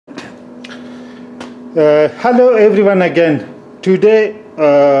Hello everyone again. Today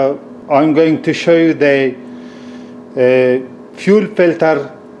I'm going to show you the fuel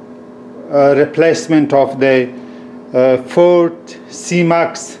filter replacement of the Ford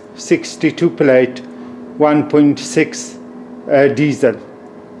C-Max 62 plate 1.6 diesel.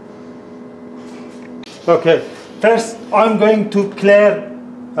 Okay, first I'm going to clear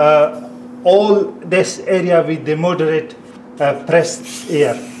all this area with the moderate pressed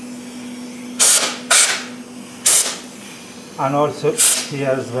air. And also here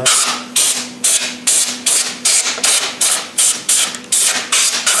as well.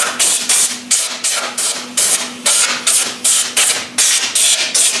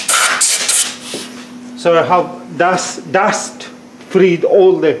 So I have dust freed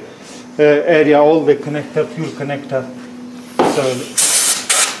all the area, all the connector, fuel connector.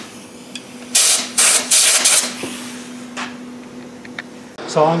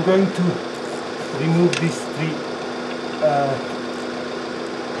 So I'm going to remove these three.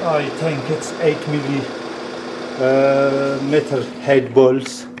 I think it's 8mm head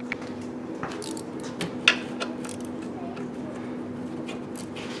bolts.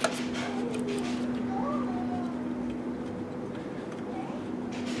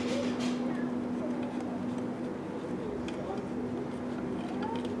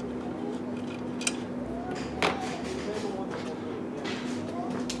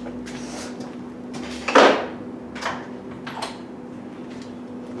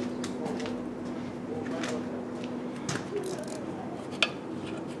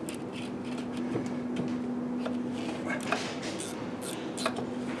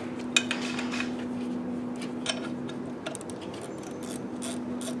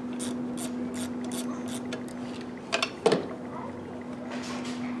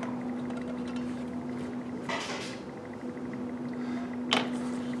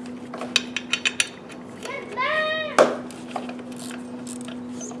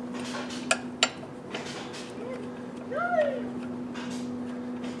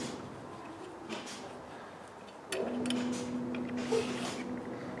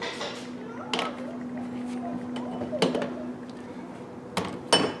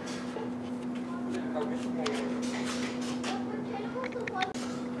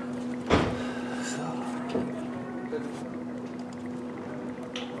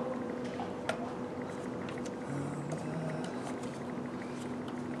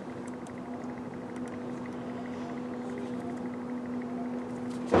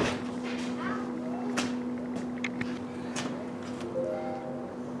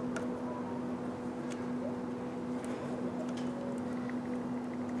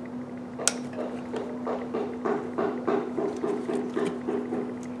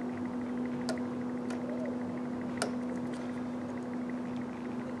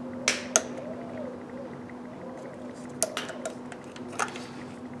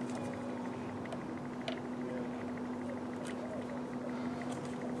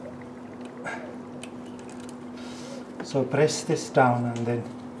 So press this down and then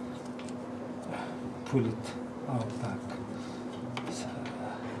pull it out back. So,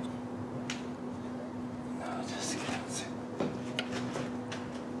 no, just get it.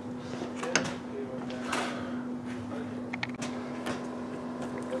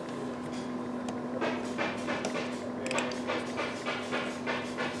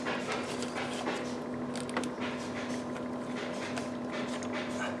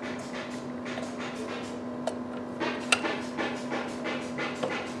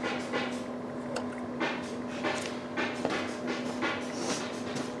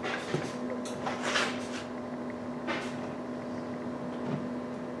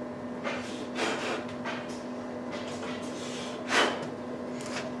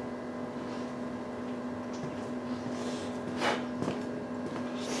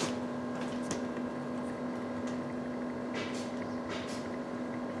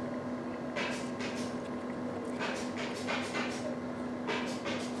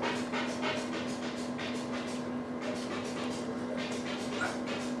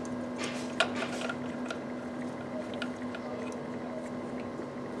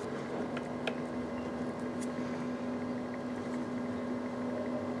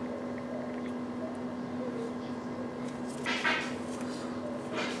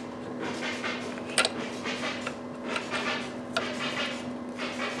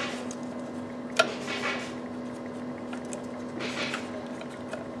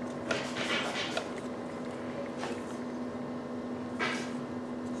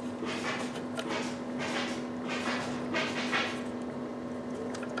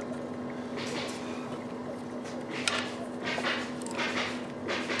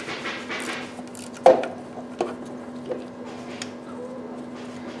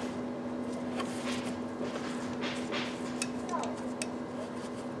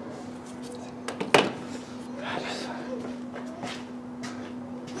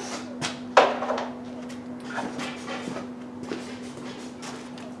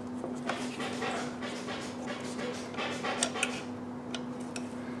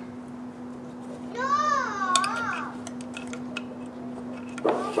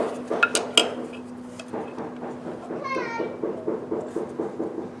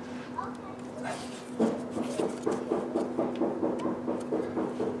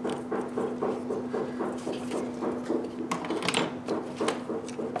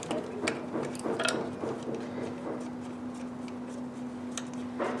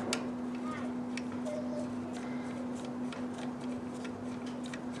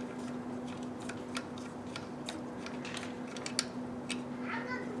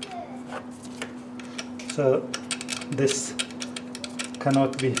 So this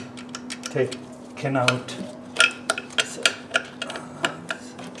cannot be taken out.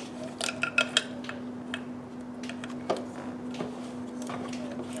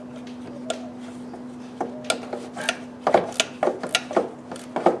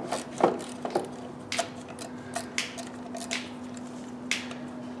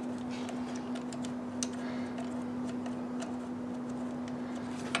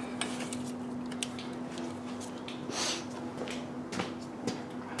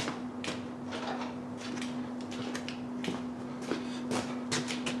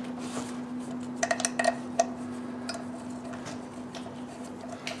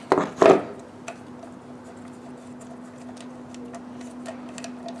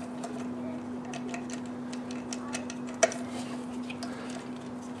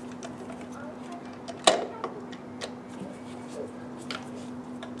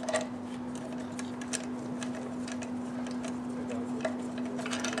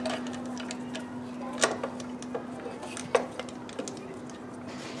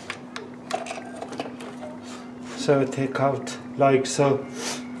 So take out like so.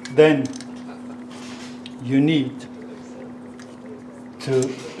 Then you need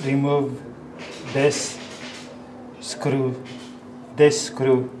to remove this screw,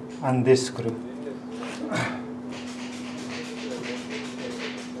 and this screw.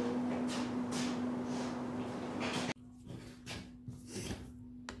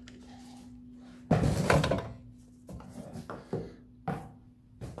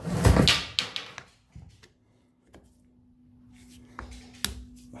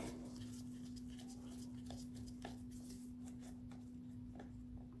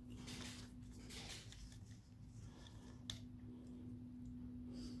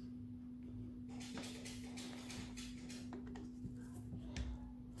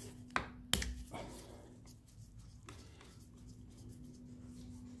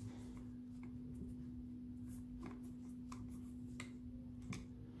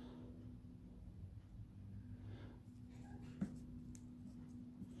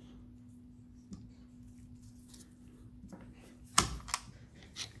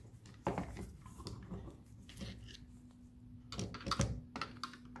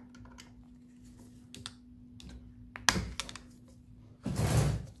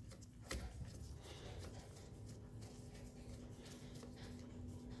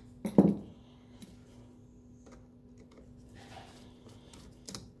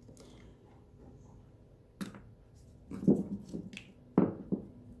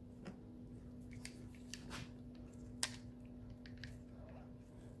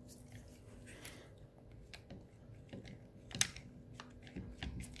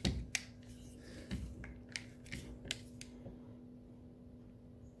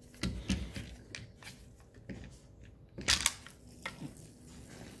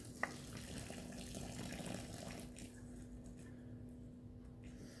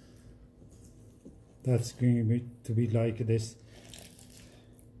 That's going to be like this.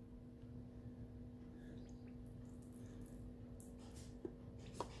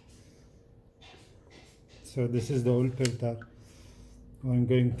 So this is the old filter. I'm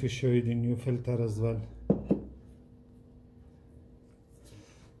going to show you the new filter as well.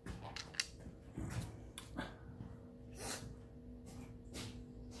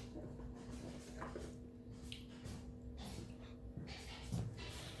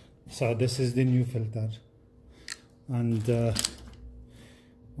 So this is the new filter, and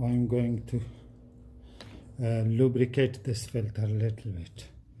I'm going to lubricate this filter a little bit.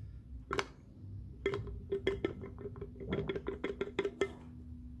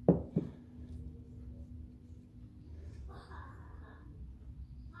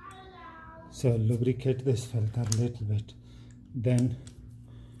 So lubricate this filter a little bit, then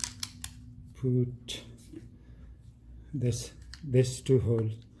put this two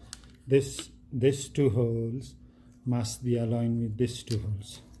holes. This two holes must be aligned with these two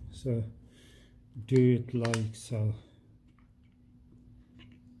holes. So do it like so.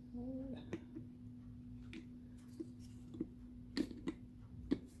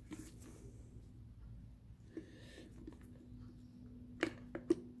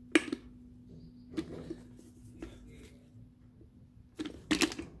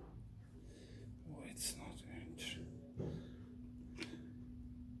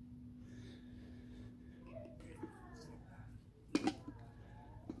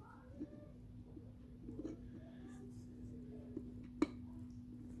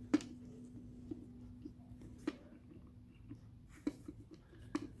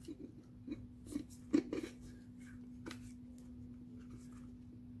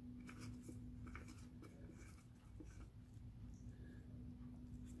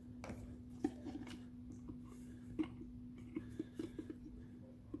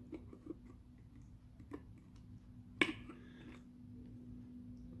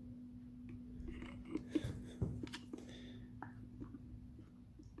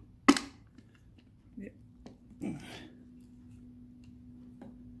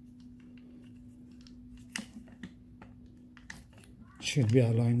 should be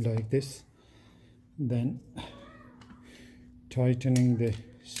aligned like this. Then tightening the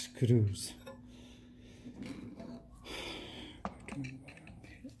screws.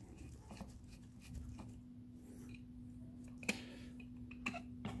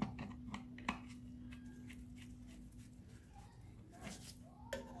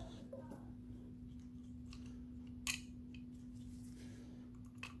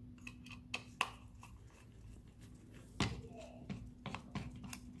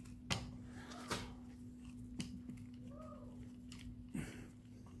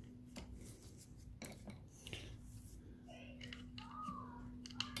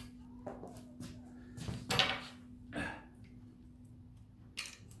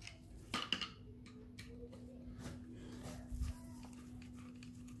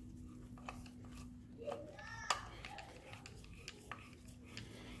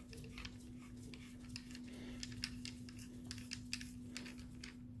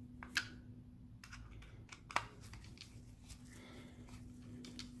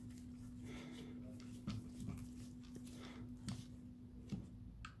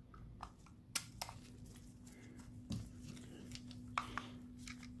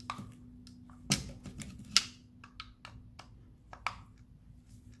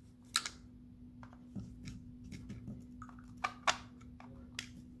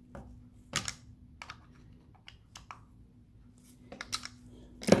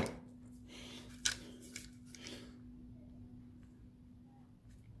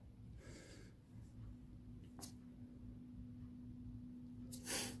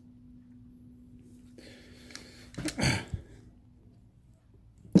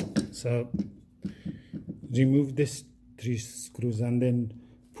 So remove this 3 screws and then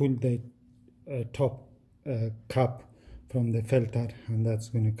pull the top cap from the filter, and that's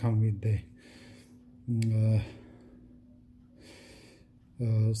going to come with the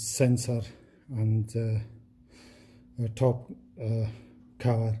sensor and top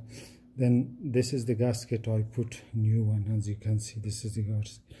cover. Then this is the gasket. I put new one, as you can see. This is the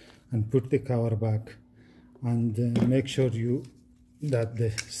gasket, and put the cover back, and make sure that the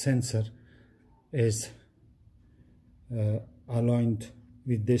sensor is aligned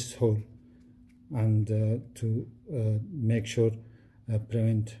with this hole, and to make sure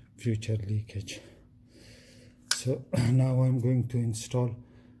prevent future leakage. So now I'm going to install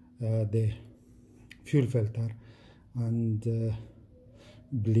the fuel filter and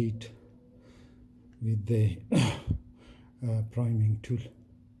bleed with the priming tool.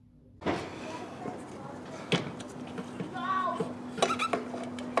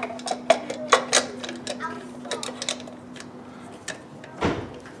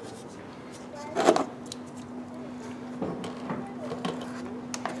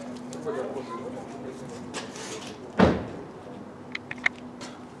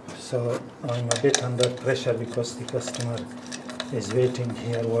 So I'm a bit under pressure because the customer is waiting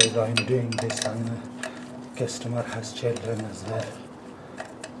here while I'm doing this, and the customer has children as well.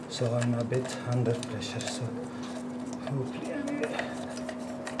 So I'm a bit under pressure, so hopefully anyway.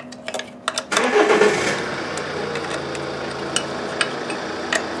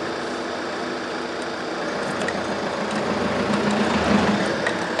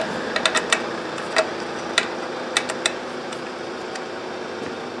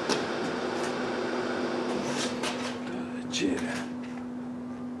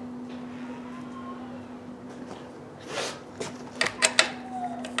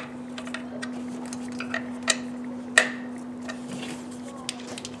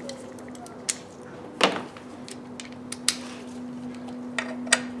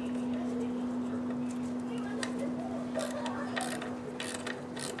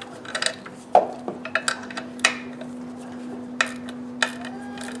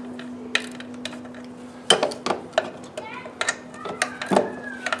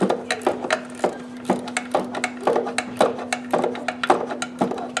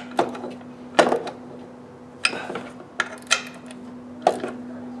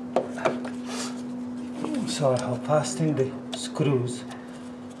 So I have fastened the screws,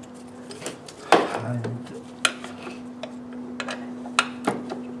 and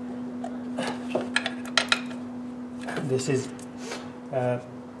this is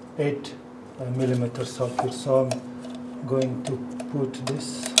 8mm socket, so I'm going to put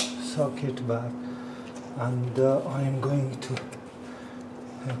this socket back, and I am going to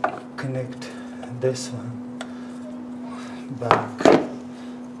connect this one back.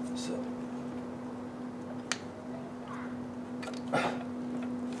 So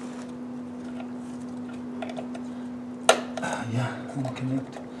yeah, and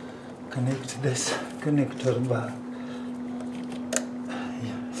connect this connector back.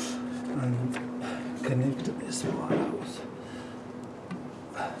 this powerhouse.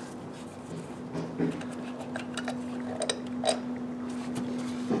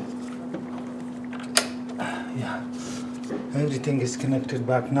 Yeah, everything is connected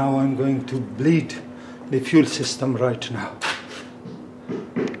back. Now I'm going to bleed the fuel system right now.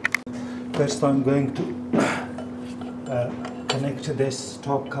 First I'm going to connect this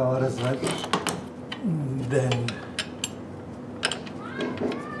top cover as well. Then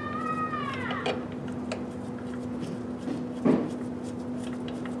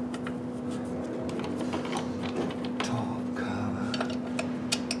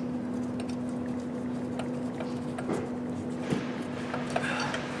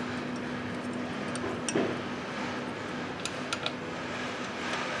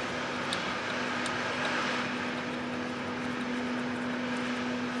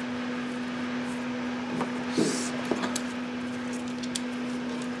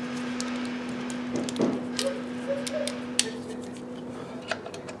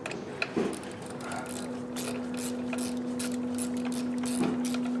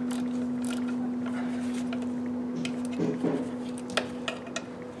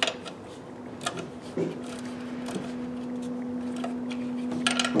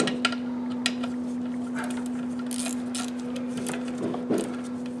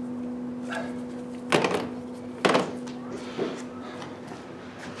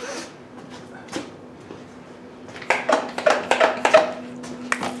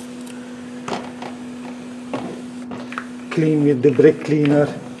clean with the brake cleaner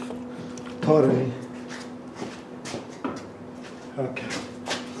thoroughly. Okay.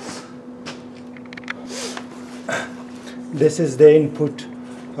 This is the input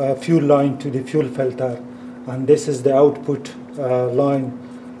fuel line to the fuel filter, and this is the output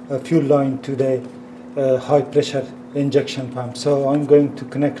fuel line to the high pressure injection pump. So I'm going to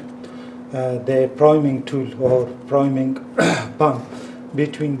connect the priming tool or priming pump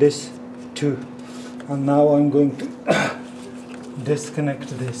between this two, and now I'm going to disconnect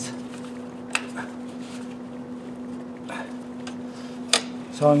this.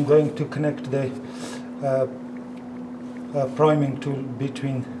 So I'm going to connect the priming tool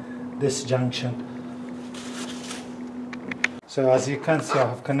between this junction. So as you can see, I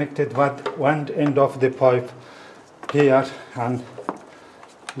have connected one end of the pipe here, and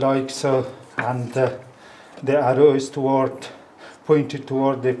like so, and the arrow is pointed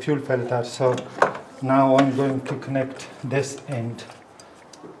toward the fuel filter. So now I'm going to connect this end,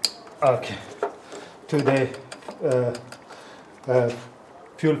 okay, to the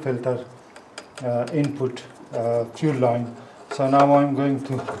fuel filter input fuel line. So now I'm going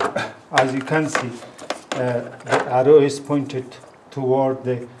to, as you can see, the arrow is pointed toward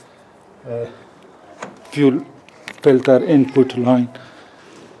the fuel filter input line.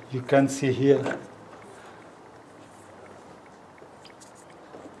 You can see here.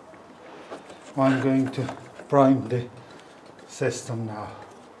 I'm going to prime the system now.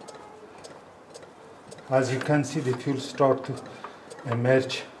 As you can see, the fuel start to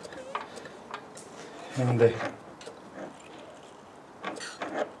emerge in the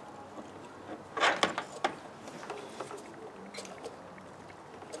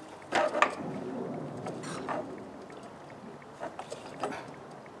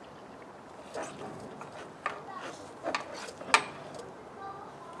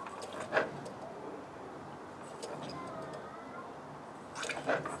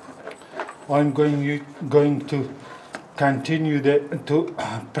I'm going to continue to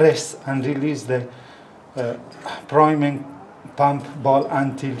press and release the priming pump ball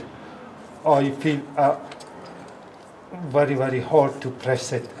until I feel very hard to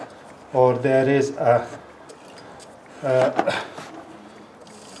press it, or there is a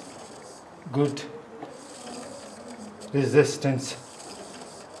good resistance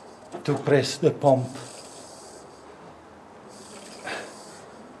to press the pump.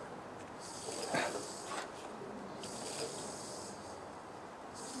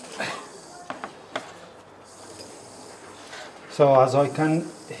 So as I can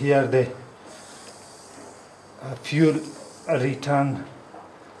hear the fuel return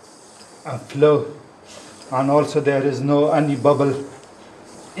flow, and also there is no any bubble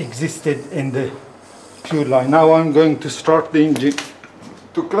existed in the fuel line. Now I'm going to start the engine,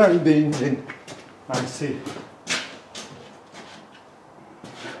 to crank the engine and see.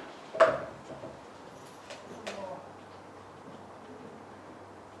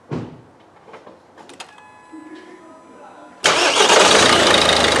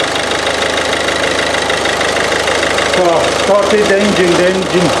 Started the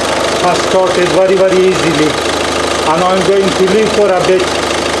engine has started very easily, and I'm going to leave for a bit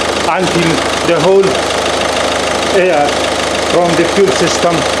until the whole air from the fuel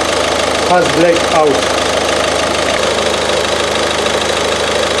system has bled out.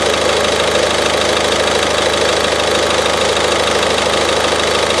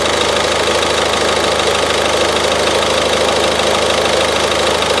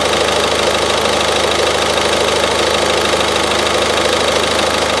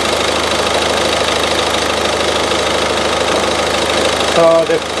 So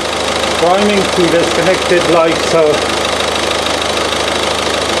the priming tool is connected like so.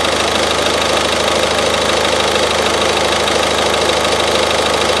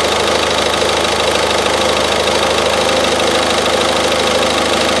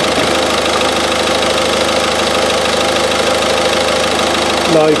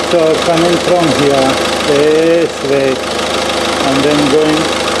 Like so, coming from here this way and then going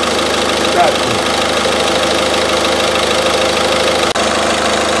that way.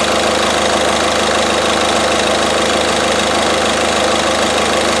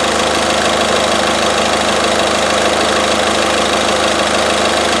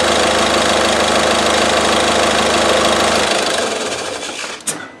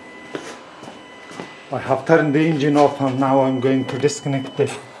 I have turned the engine off and now I'm going to disconnect the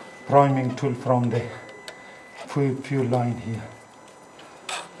priming tool from the fuel line here.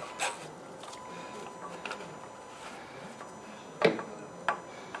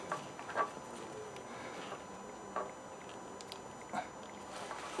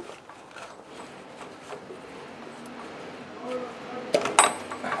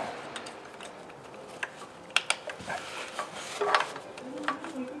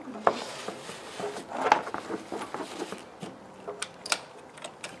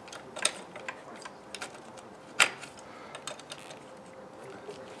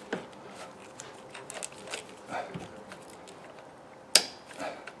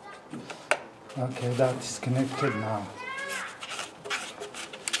 Okay, that's connected now.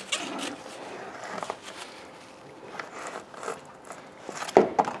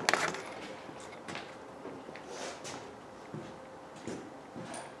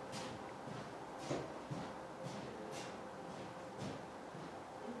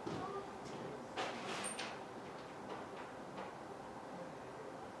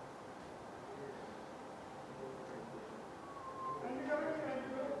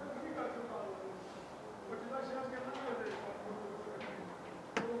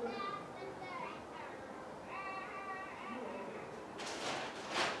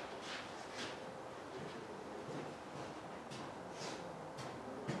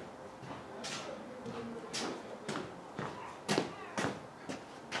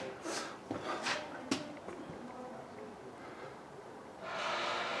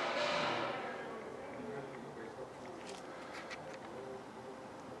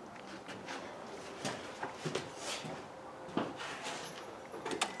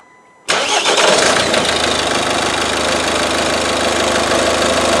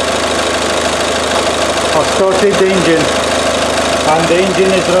 I've started the engine and the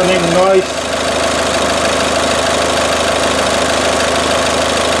engine is running nice.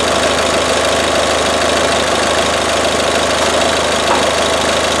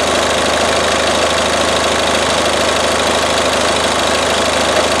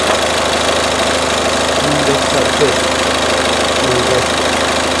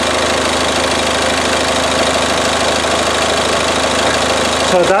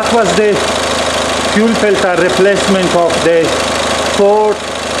 So that was the fuel filter replacement of the Ford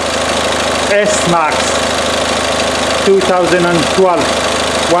S-Max 2012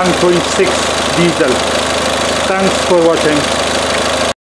 1.6 diesel. Thanks for watching.